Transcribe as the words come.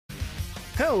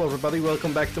Hello everybody,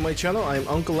 welcome back to my channel. I'm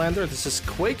UncleLander. This is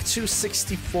Quake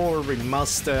 264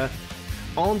 Remaster.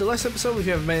 On the last episode we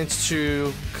have managed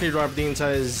to clear up the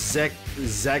entire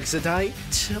Zagzadite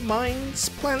Mines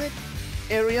planet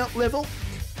area level.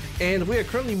 And we are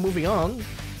currently moving on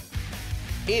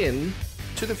in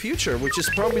to the future, which is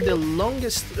probably the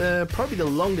longest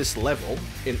level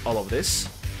in all of this.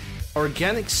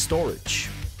 Organic storage.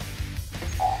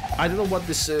 I don't know what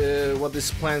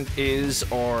this plant is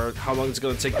or how long it's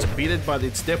gonna take to beat it, but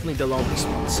it's definitely the longest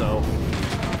one, so...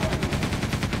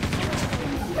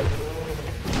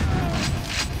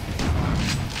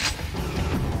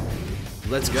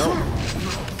 Let's go.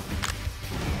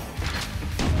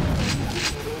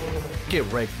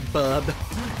 Get wrecked, bub.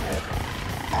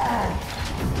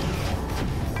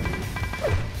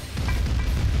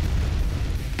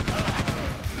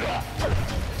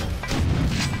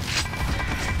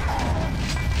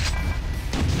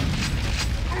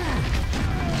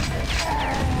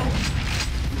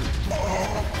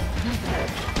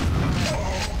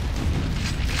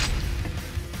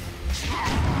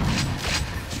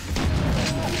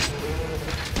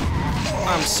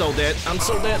 I'm so dead. I'm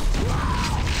so dead.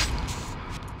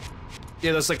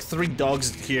 Yeah, there's like 3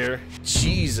 dogs here.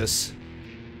 Jesus.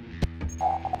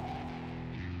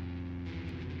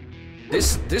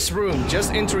 This room,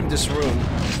 just entering this room.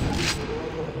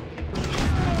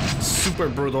 Super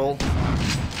brutal.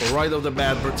 Right off the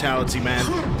bat, brutality, man.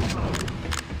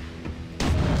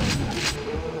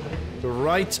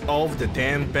 Right off the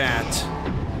damn bat.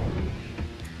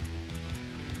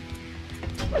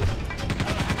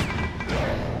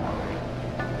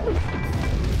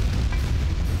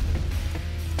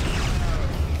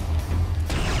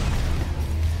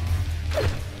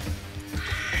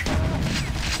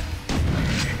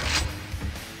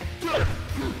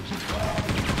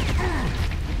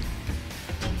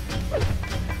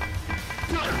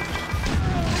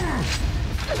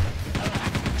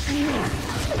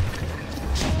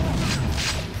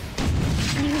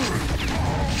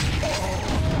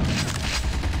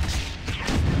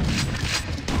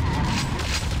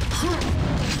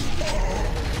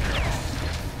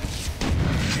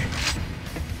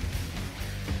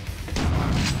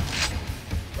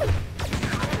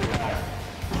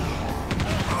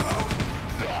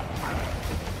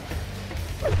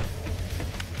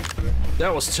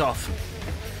 That was tough.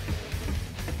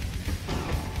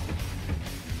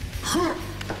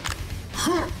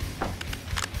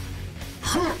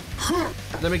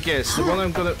 Let me guess, the one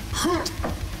I'm gonna...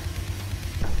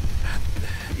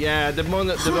 Yeah, the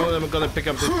moment I'm gonna pick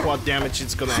up the quad damage,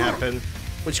 it's gonna happen.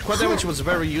 Which quad damage was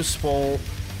very useful.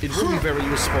 It would be very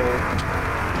useful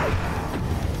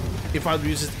if I'd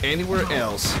use it anywhere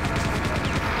else.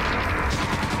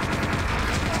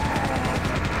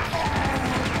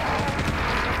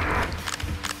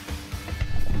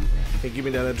 Hey, give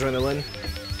me that adrenaline.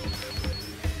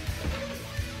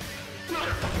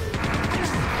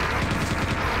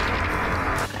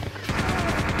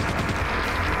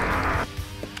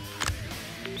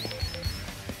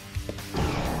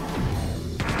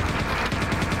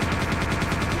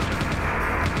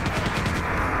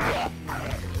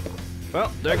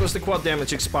 Well, there goes the quad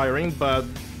damage expiring, but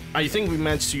I think we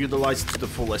managed to utilize it to the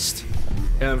fullest.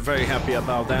 And I'm very happy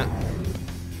about that.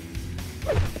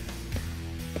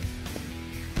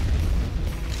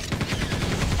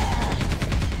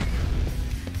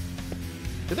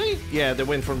 Did they? Yeah, they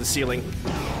went from the ceiling.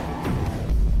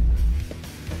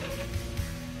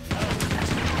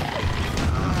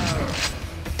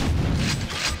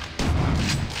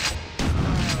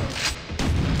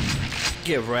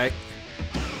 Get wrecked.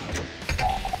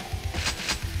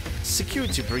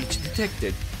 Security breach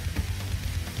detected.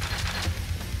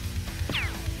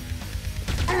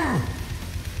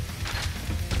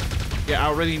 Yeah, I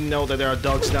already know that there are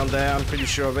dogs down there, I'm pretty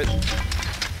sure of it.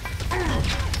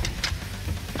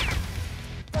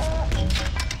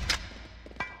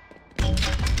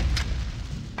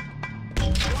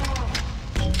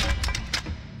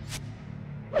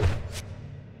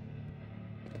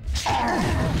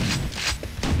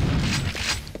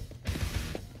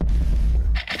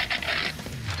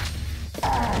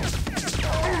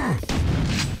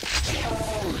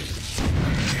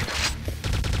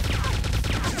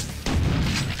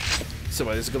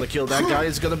 Somebody's gonna kill that guy,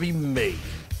 it's gonna be me.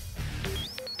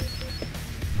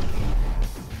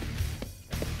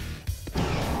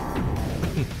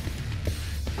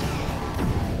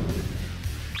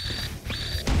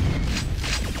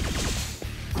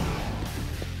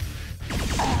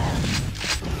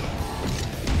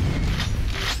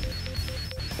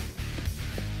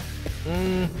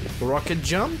 Rocket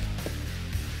jump?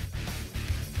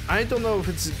 I don't know if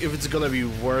it's gonna be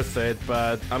worth it,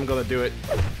 but I'm gonna do it.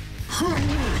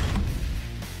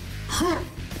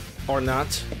 Or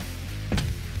not.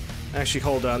 Actually,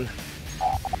 hold on.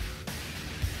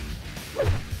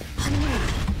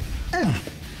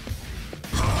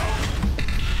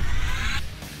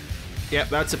 Yeah,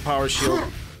 that's a power shield.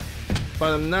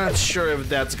 But I'm not sure if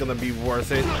that's gonna be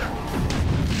worth it.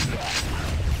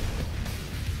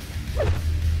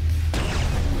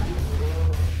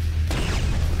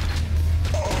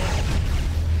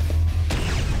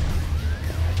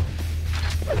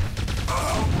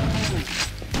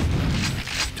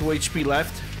 HP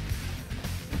left.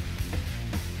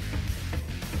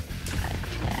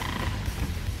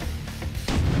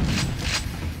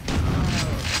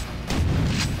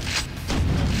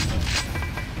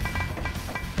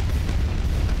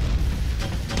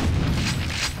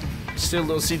 Still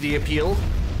don't see the appeal.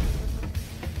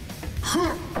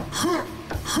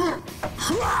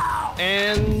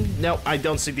 And no, I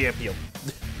don't see the appeal.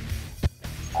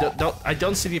 I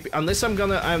don't see the unless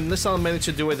I'll manage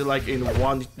to do it like in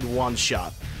one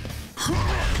shot,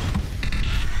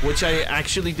 which I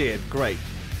actually did. Great.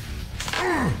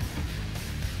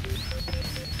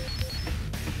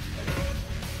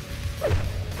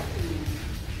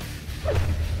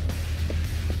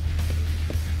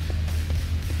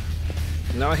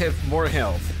 Now I have more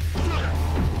health.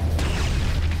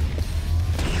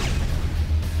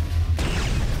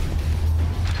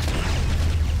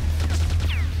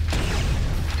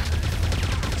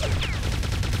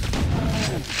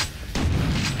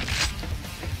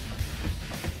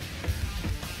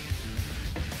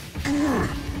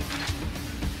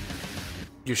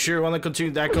 You sure want to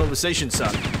continue that conversation,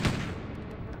 son?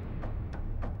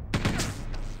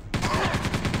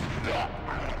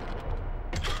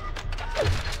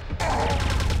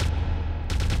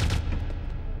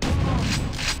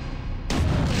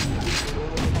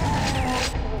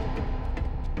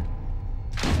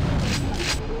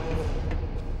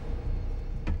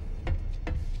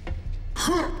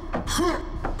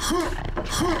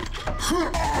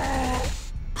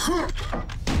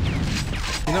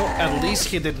 You know, at least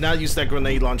he did not use that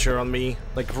grenade launcher on me,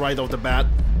 like right off the bat.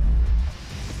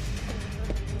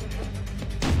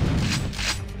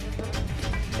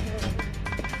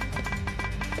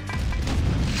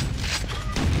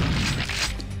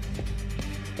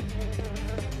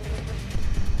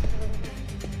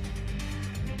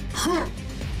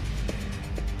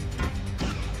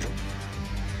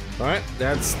 Alright,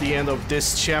 that's the end of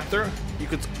this chapter.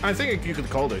 I think you could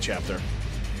call it a chapter.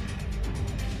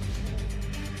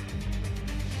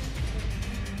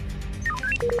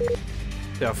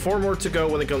 Yeah, 4 more to go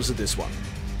when it comes to this one.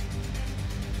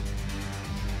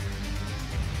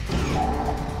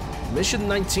 Mission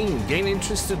 19, gain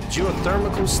interest in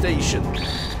geothermal station.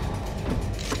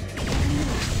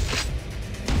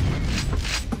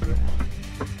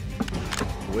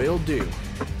 Will do.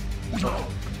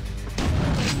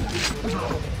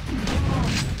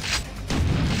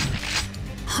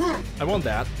 I want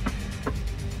that.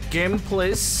 Gim,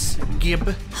 please.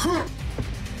 Gib.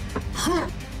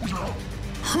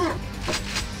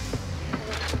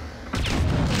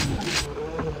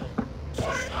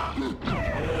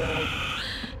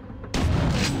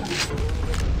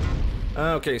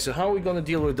 Okay, so how are we gonna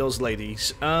deal with those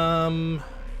ladies? Rockets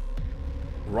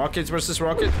versus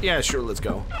rocket? Yeah, sure, let's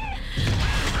go.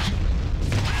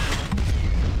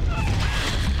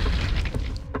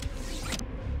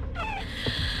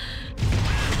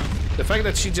 The fact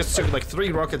that she just took like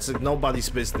 3 rockets is nobody's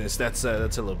business, that's a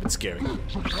little bit scary.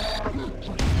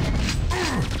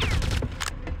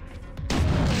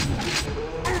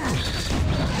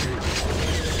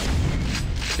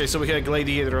 Okay, so we got a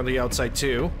gladiator on the outside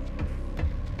too.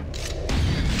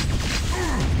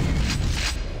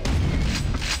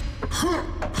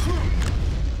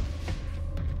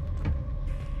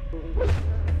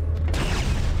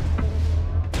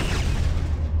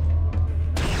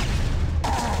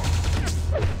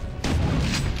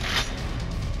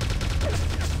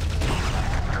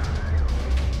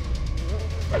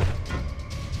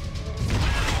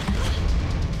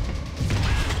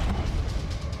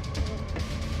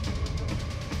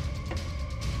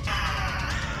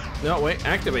 No, wait,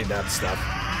 activate that stuff.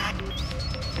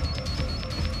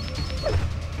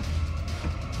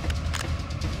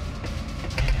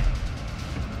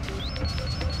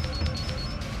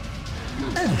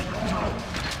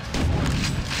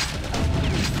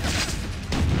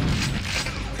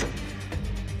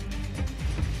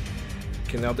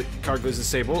 Okay, now the cargo is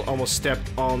disabled. Almost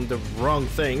stepped on the wrong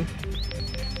thing.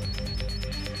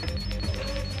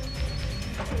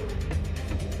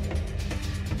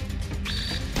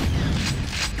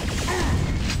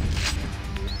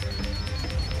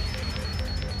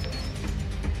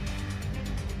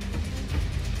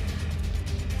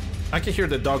 I can hear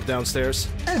the dog downstairs.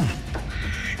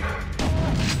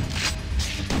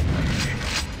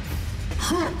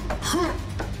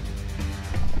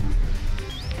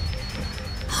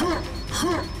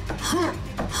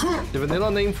 The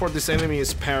vanilla name for this enemy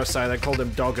is Parasite. I call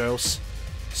them doggos.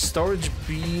 Storage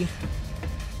B.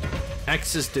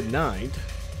 Access denied.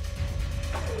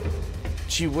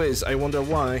 Gee whiz, I wonder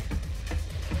why.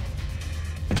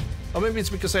 Or maybe it's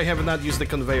because I have not used the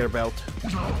conveyor belt.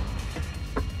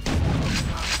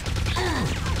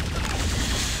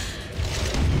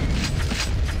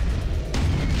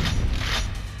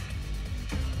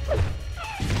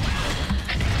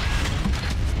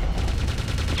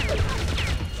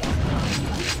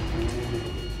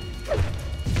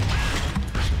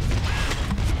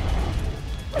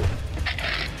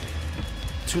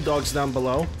 Two dogs down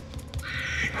below.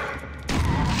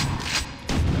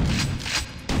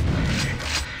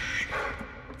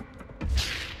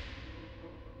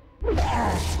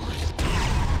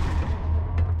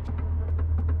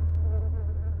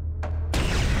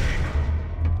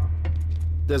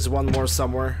 There's one more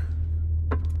somewhere.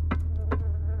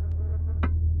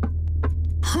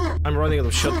 I'm running out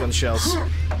of shotgun shells.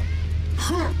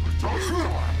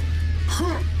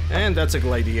 And that's a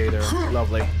gladiator.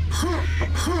 Lovely.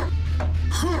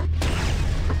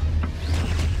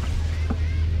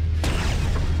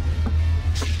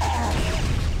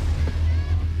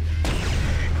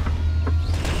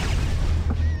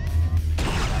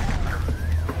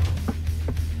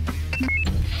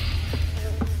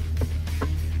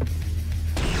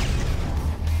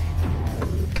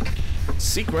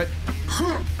 Secret.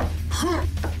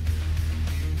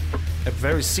 A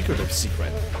very secretive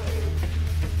secret.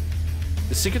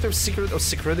 The secret of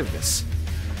secretiveness.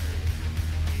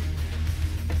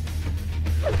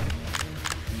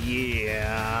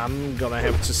 Yeah, I'm gonna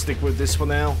have to stick with this for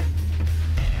now.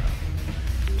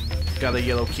 Got a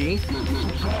yellow key.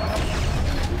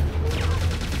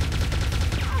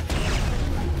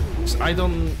 So I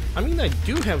mean, I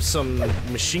do have some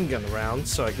machine gun around,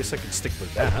 so I guess I could stick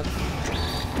with that.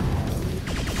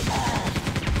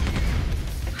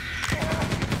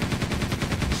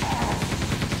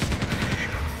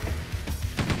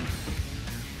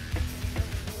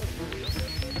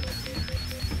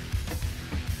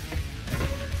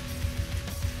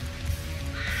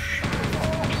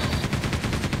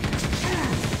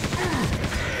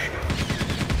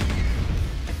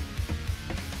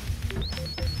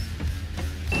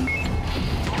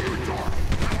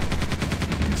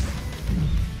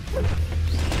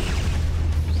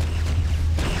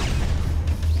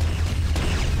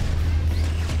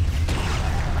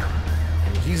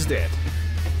 He's dead.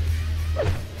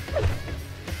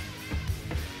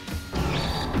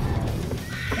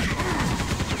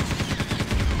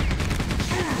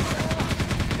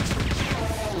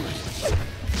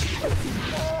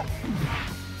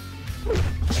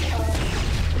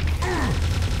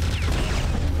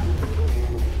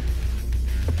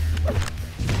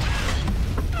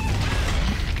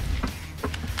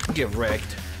 Get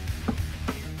wrecked.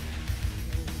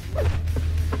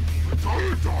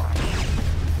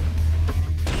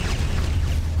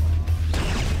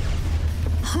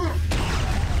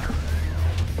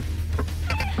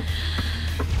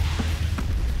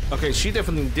 Okay, she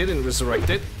definitely didn't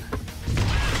resurrect it.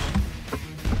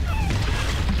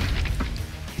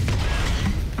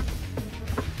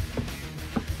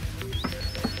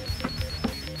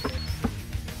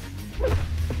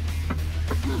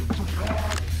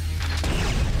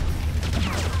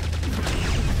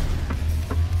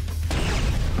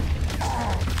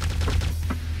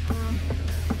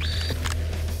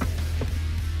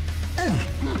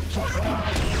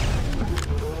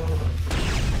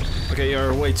 Okay,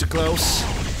 you're way too close.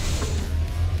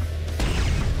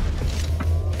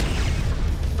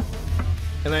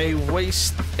 And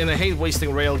I hate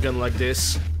wasting railgun like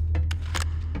this.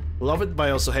 Love it, but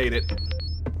I also hate it.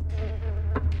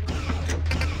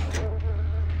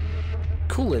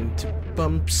 Coolant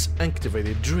pumps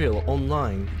activated. Drill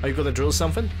online. Are you gonna drill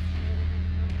something?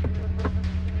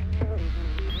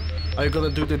 Are you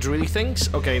gonna do the drilly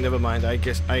things? Okay, never mind. I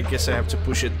guess I have to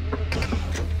push it.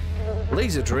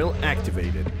 Laser drill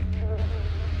activated.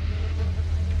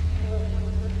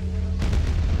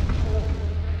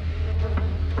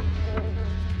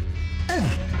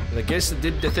 And I guess it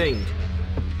did the thing.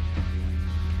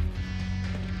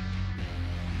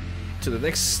 To the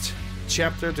next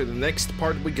chapter, to the next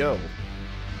part we go.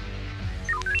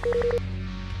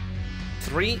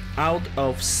 3 out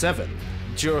of 7.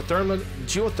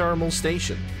 Geothermal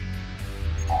station.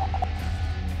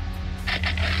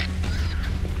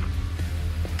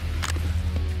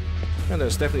 And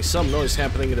there's definitely some noise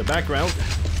happening in the background.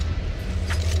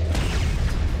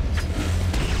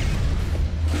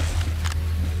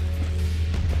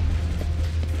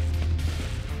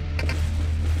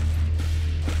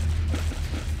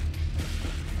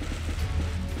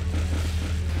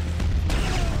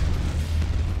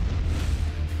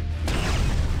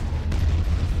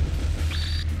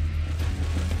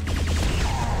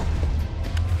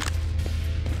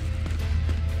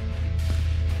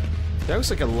 That looks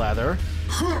like a ladder.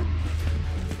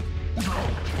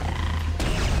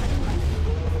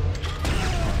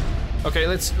 Okay,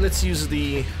 let's use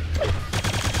the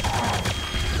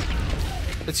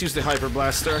hyper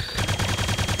blaster.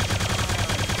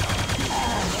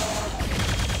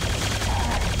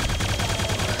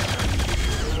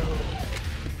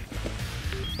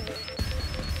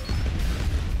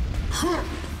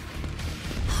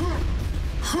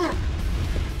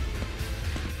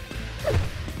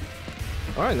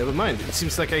 Alright, never mind. It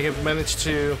seems like I have managed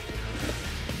to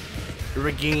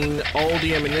regain all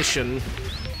the ammunition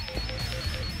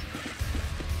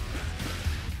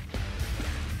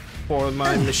for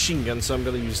my machine gun, so I'm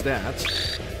gonna use that.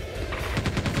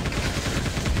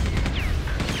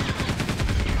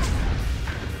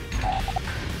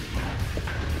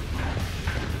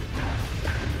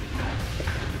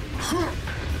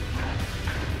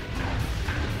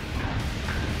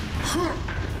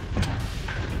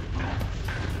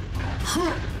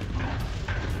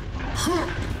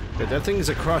 But that thing is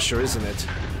a crusher, isn't it?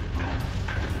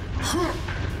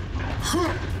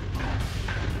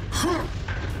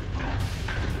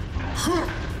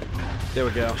 There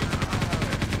we go.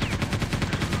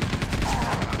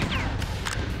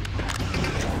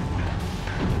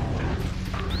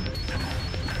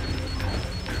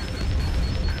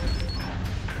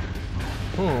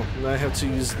 Now I have to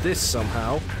use this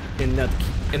somehow and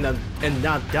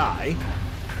not die.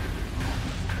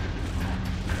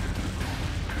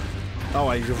 Oh,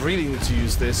 I really need to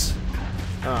use this.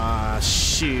 Ah,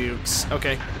 shoots.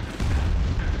 Okay.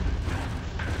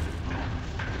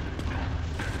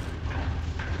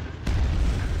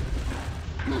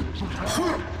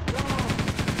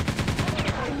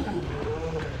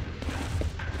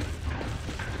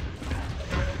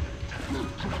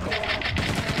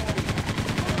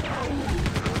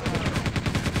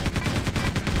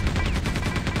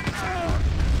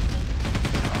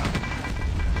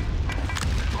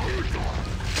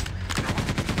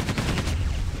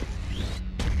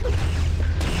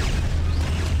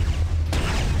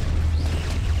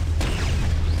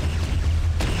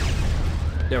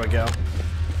 There we go.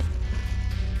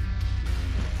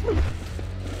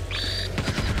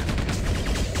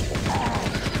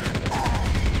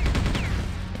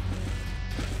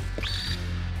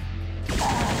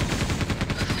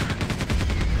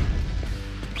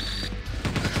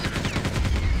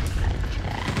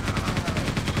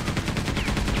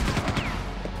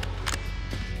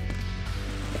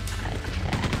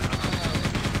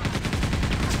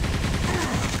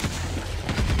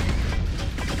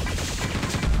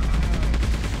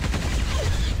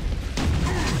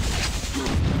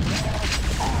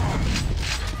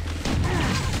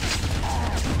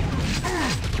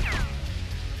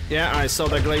 Yeah, I saw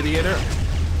that gladiator.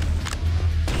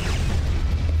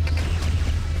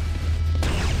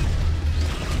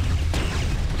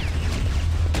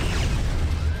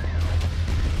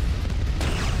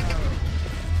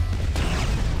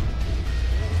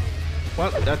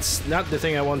 Well, that's not the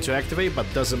thing I want to activate, but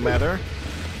doesn't matter.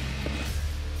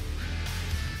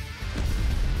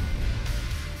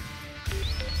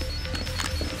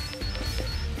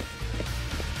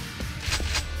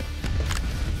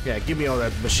 Yeah, give me all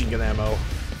that machine gun ammo.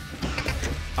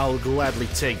 I'll gladly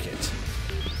take it.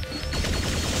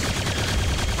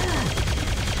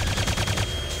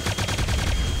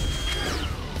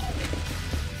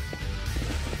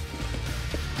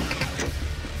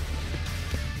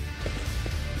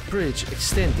 Bridge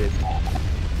extended.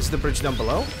 Is the bridge down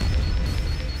below?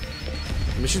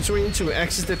 Mission screen to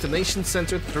access detonation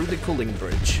center through the cooling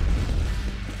bridge.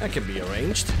 That can be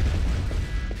arranged.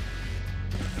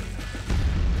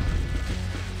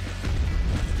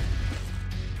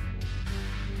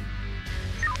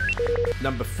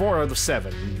 Number 4 out of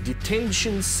 7,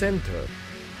 detention center.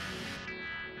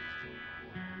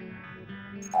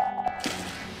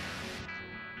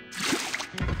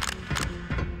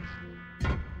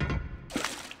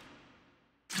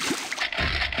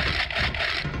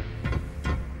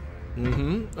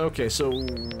 Okay, so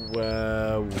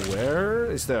where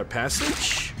is there a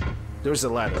passage? There's a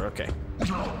ladder. Okay.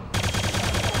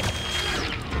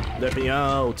 Let me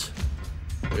out.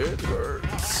 It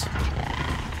hurts.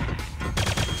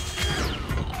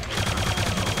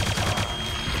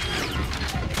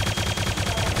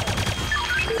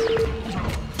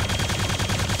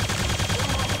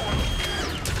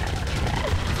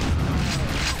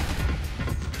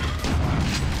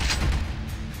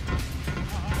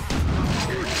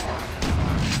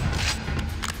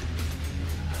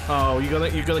 Oh,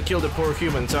 you're gonna kill the poor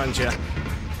humans, aren't you?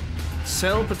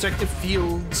 Cell protective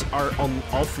fields are on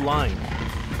offline.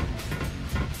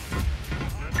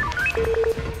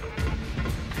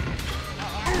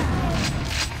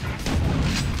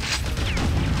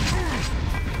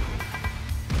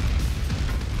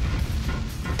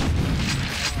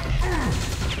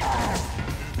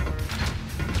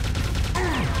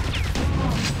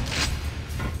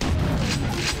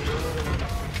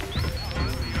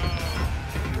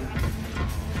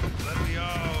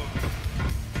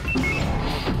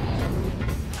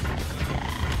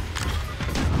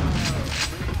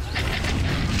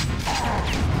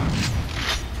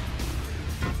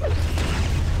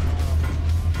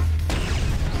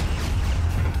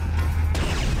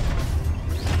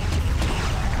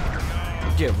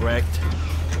 Get wrecked.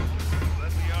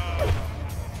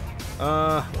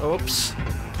 Oops.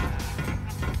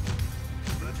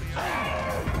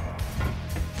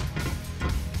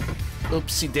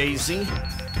 Oopsie daisy.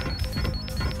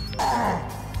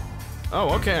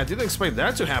 Oh, okay, I didn't expect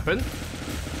that to happen.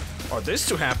 Or this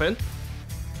to happen.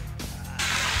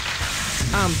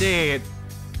 I'm dead.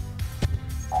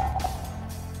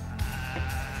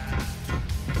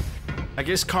 I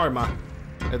guess karma.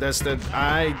 That's that.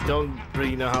 I don't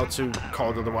really know how to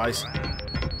call it otherwise.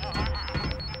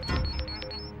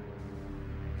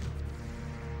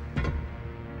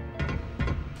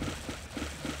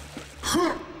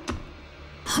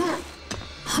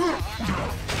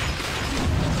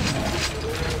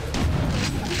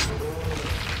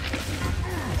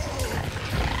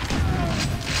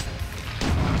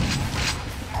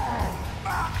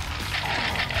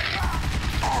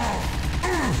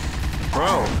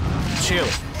 Bro, chill.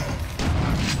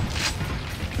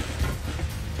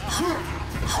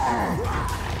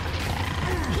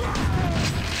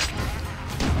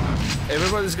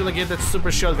 Everybody's gonna get that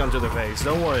super shotgun to the face.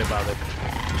 Don't worry about it.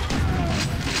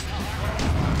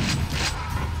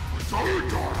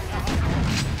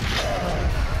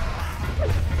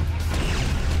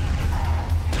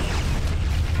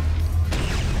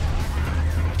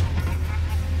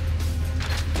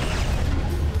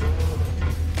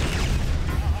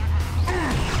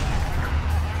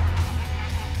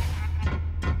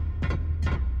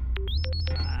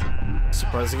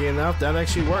 Surprisingly enough, that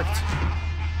actually worked.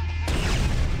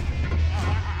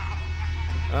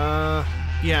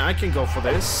 Yeah, I can go for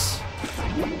this.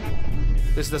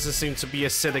 This doesn't seem to be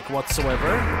acidic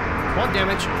whatsoever. What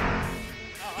damage?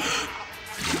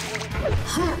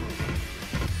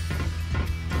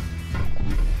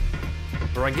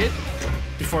 Bring it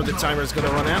before the timer is gonna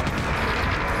run out.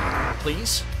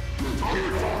 Please.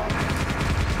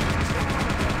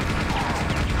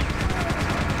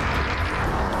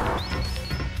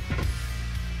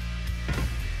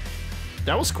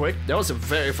 That was quick. That was a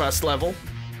very fast level.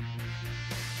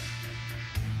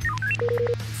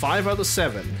 5 out of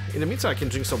 7. In the meantime, I can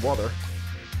drink some water.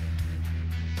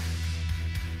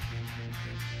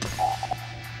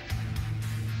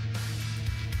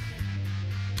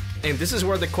 And this is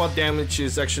where the quad damage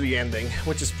is actually ending,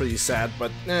 which is pretty sad,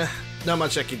 but not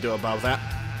much I can do about that.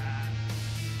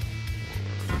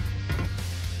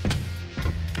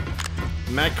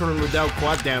 Macaron without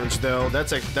quad damage, though,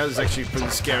 that is actually pretty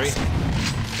scary.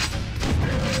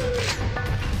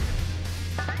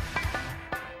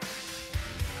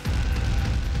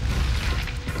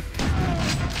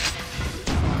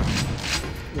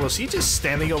 Was he just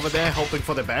standing over there hoping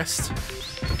for the best?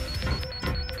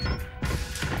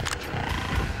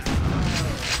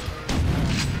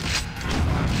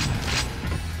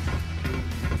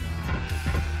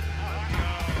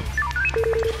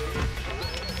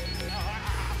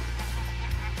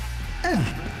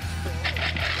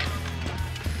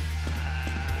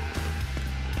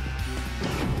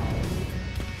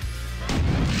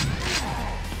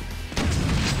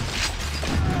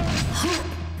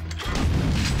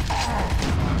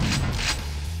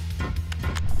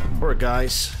 Poor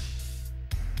guys.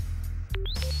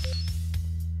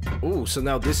 Ooh, so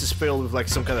now this is filled with like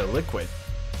some kind of liquid.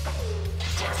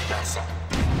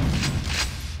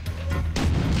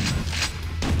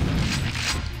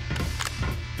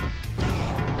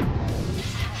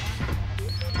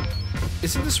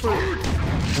 Isn't this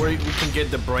where we can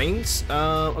get the brains?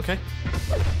 Okay.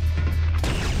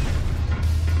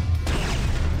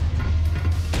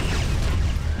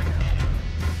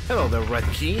 Hello there, red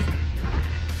key.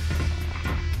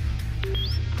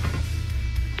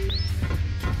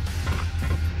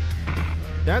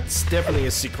 That's definitely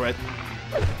a secret.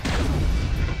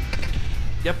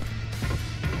 Yep.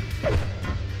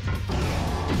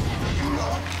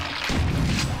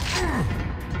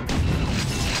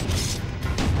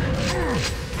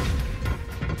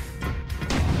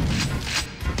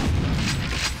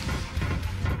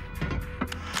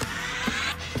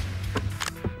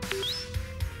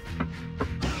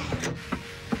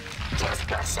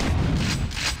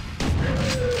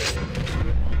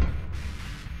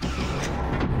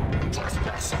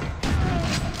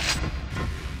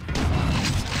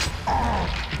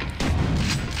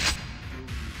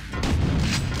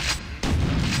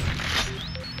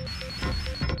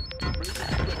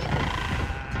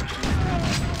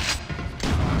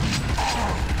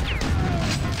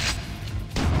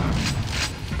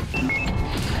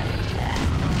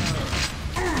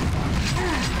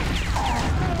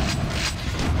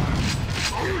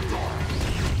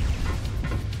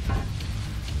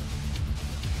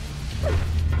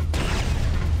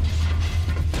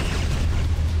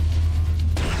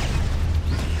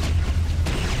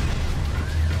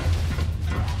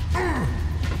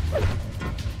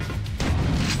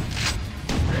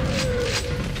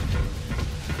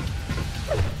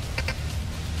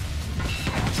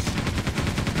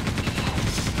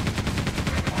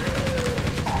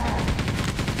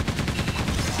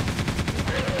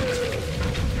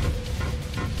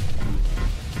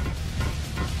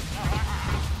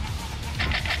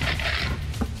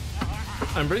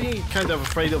 I'm really kind of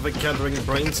afraid of encountering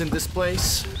brains in this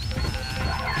place.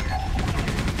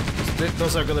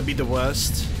 Those are gonna be the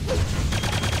worst.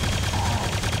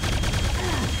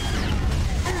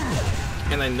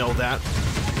 And I know that.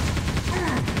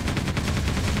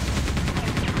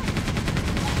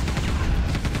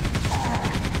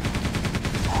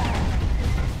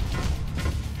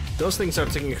 Those things are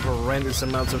taking horrendous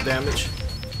amounts of damage.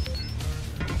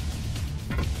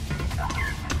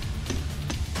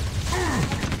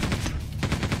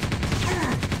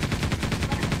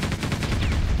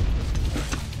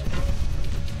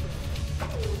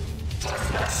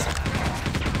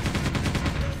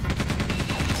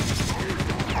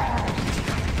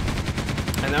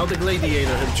 And now the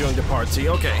gladiator has joined the party.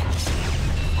 Okay.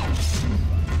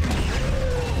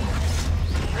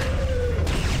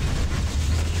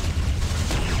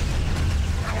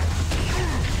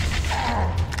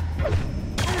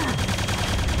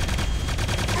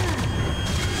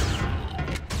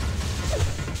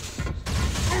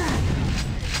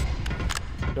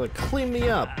 Gonna clean me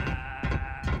up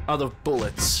out of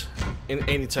bullets in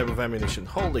any type of ammunition.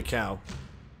 Holy cow.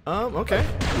 Okay.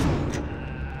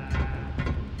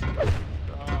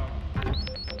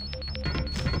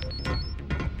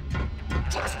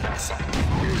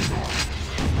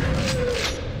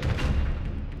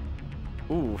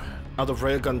 Ooh, out of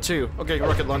railgun too. Okay,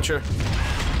 rocket launcher.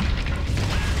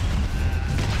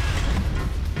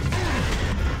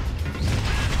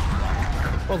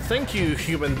 Well, thank you,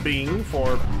 human being,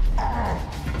 for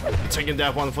taking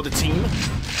that one for the team.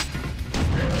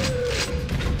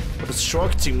 But a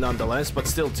shark team nonetheless, but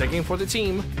still taking for the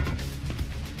team.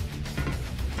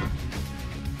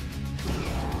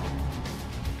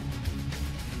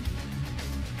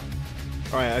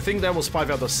 Alright, I think that was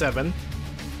 5 out of 7.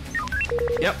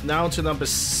 Yep, now to number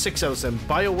 6 out of 7.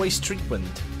 Bio-waste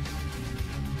treatment.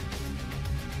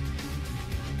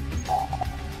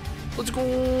 Let's go!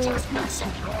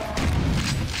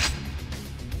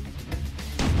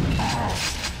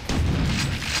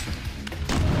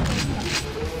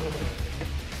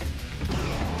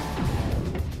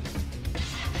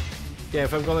 Yeah,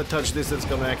 if I'm gonna touch this, it's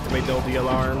gonna activate all the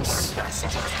alarms.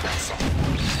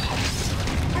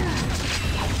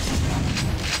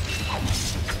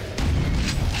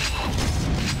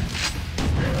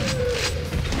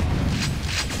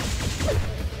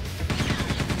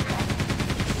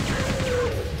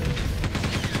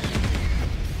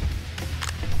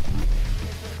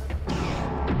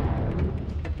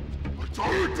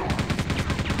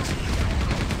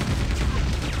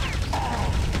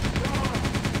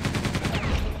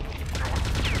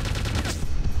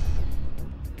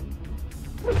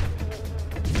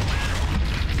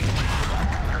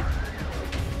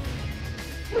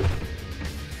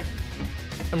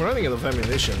 I'm running out of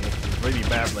ammunition really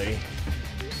badly.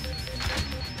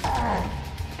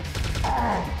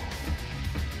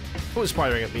 Who is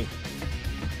firing at me?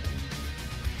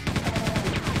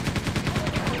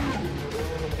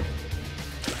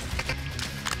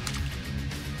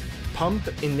 Pump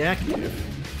inactive.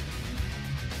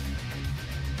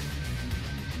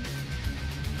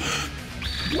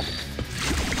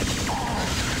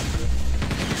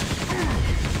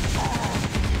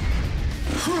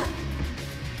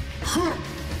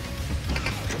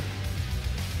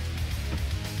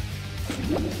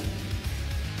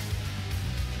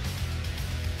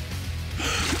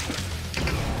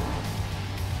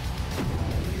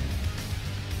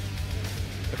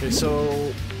 Okay,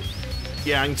 so...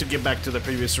 yeah, I need to get back to the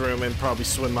previous room and probably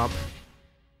swim up.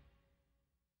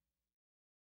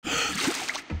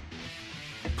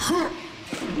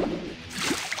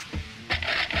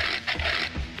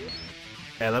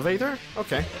 Elevator?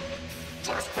 Okay.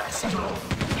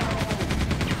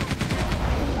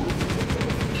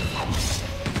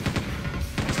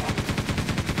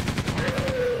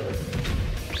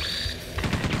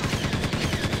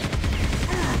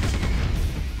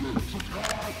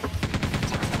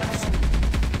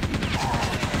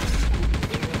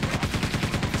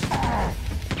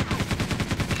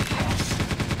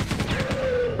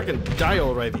 Freaking die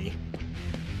already.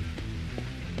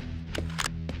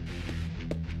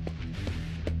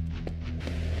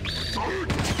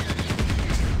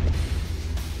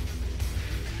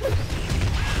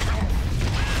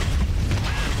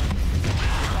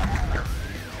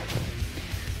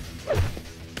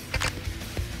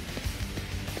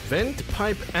 Vent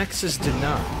pipe access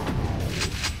denied.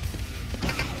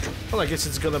 Well, I guess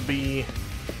it's gonna be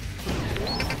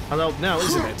allowed now,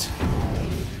 isn't it?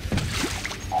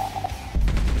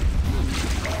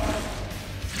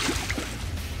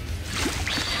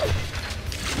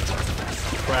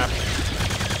 Crap.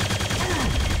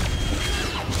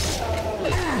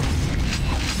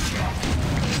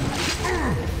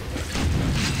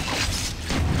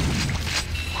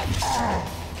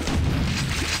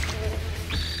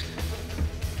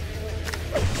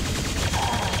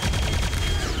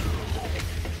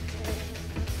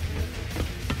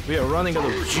 We are running out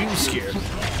of juice here.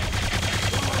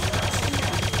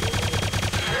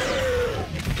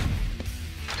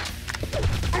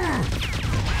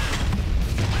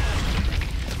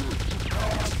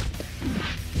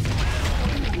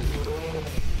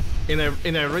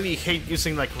 And I really hate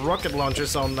using like rocket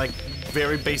launchers on like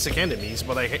very basic enemies,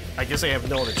 but I guess I have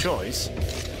no other choice.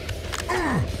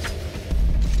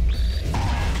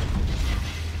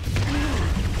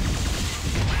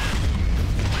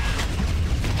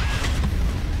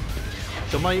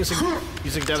 Don't mind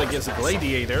using that against the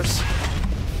gladiators.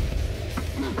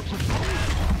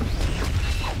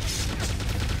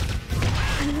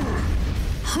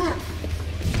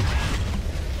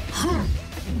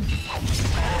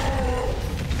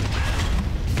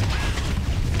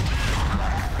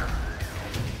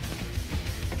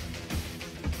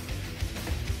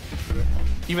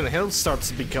 Even health starts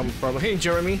to become a problem. Hey,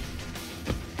 Jeremy.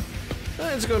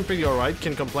 It's going pretty alright,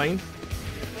 can't complain.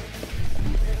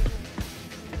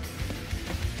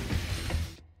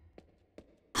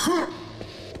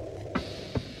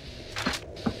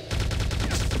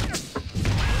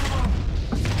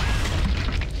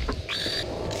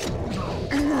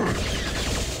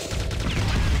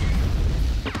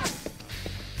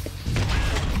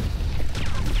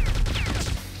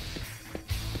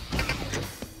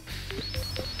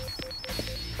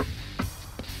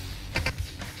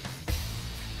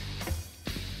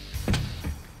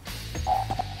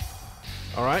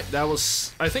 Alright, that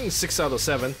was, I think, 6 out of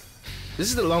 7. This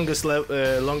is the longest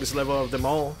level of them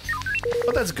all,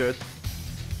 but that's good.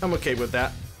 I'm okay with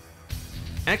that.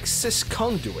 Access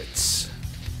conduits.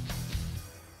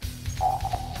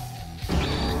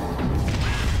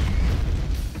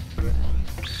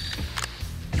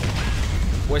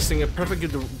 Wasting a perfect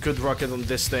good rocket on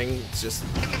this thing, it's just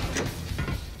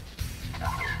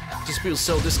feels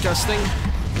so disgusting.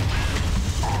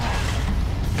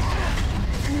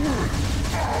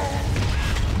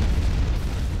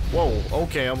 Whoa,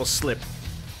 okay, I almost slipped.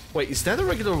 Wait, is that a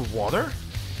regular water?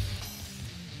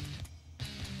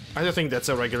 I don't think that's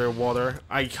a regular water.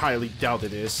 I highly doubt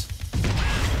it is.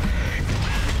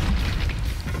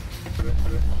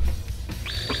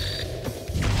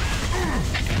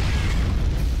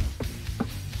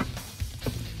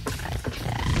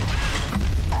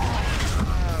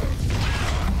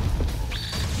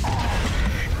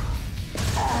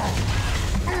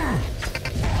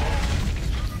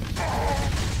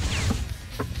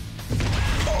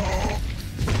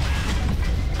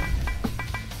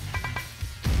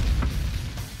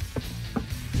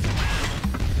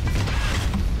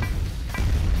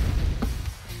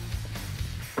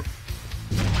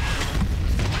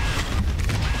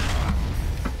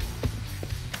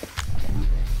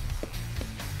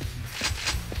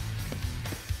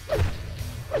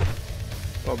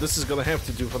 Well, this is gonna have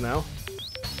to do for now.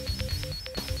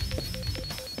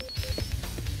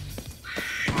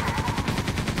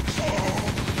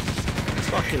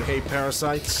 Fucking hate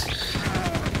parasites.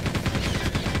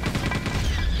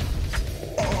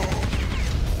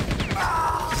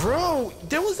 Bro,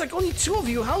 there was like only 2 of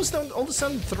you. How is there all of a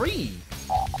sudden 3?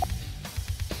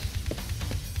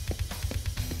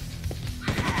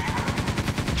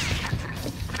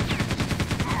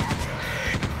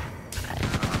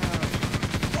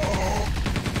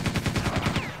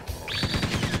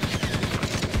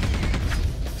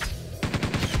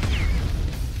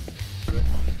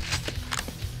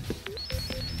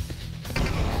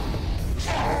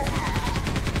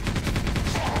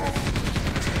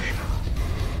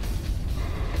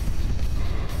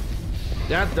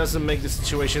 That doesn't make the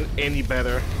situation any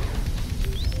better.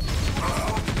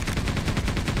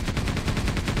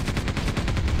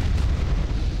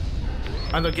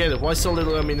 I don't get it. Why so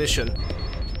little ammunition?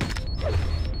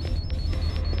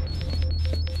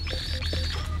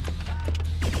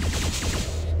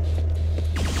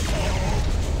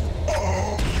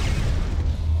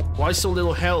 Why so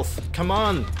little health? Come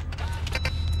on!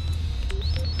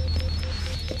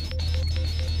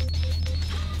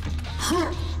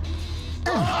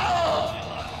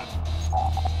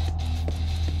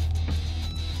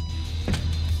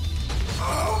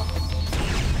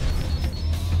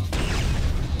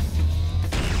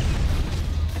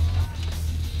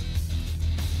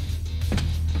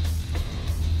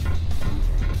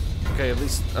 Okay, at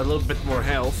least a little bit more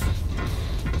health.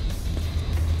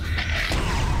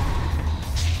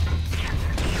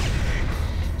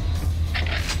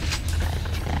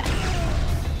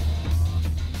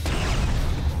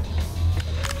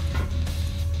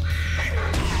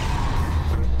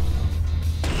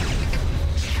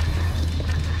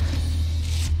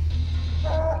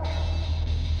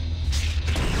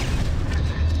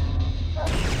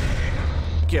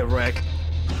 Get wrecked.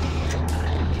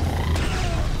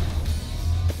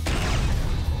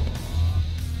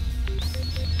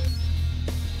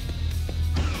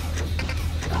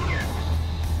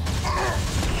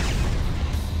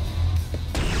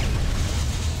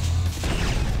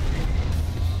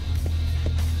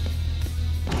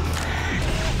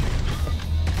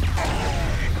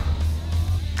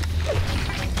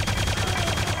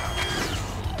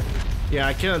 Yeah,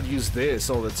 I cannot use this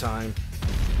all the time.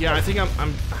 Yeah, I think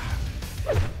I'm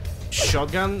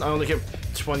shotgun. I only get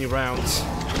 20 rounds.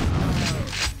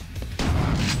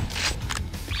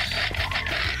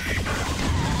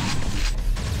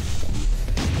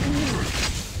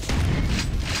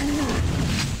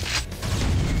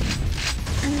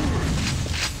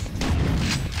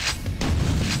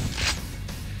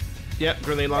 Yep,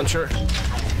 grenade launcher.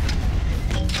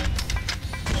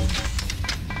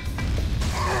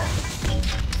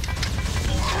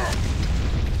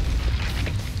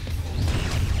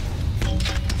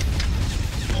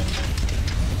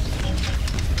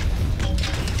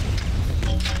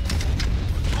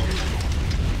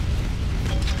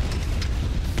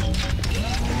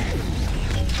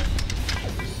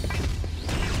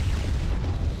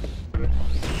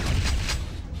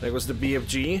 There was the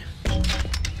BFG.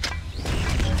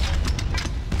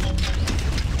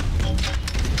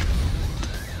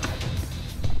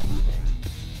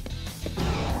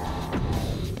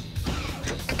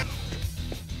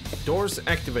 Doors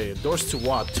activated. Doors to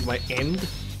what? To my end?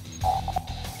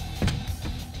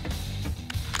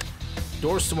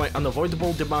 Doors to my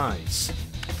unavoidable demise.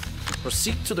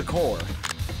 Proceed to the core.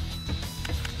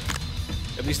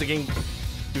 At least the game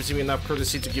gives me enough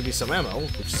courtesy to give me some ammo,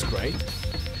 which is great.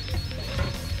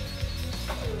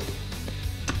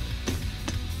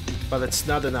 But it's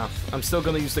not enough. I'm still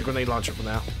gonna use the grenade launcher for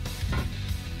now.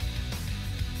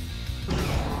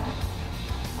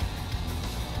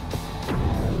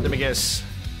 Let me guess.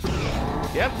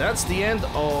 Yep, that's the end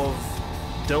of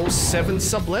those 7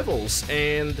 sub-levels.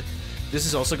 And this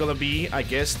is also gonna be, I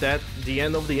guess, that the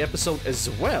end of the episode as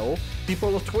well.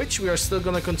 People of Twitch, we are still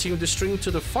gonna continue the stream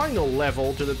to the final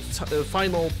level, to the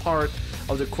final part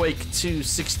of the Quake 2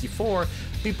 64.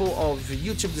 People of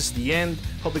YouTube, this is the end.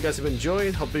 Hope you guys have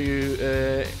enjoyed. Hope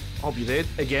you did.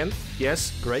 Again,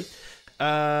 yes, great.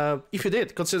 If you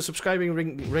did, consider subscribing,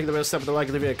 ring the bell, stop the like,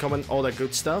 leaving a comment, all that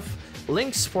good stuff.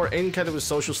 Links for any kind of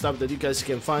social stuff that you guys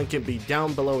can find can be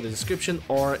down below in the description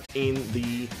or in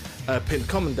the pinned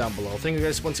comment down below. Thank you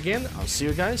guys once again. I'll see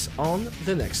you guys on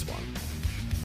the next one.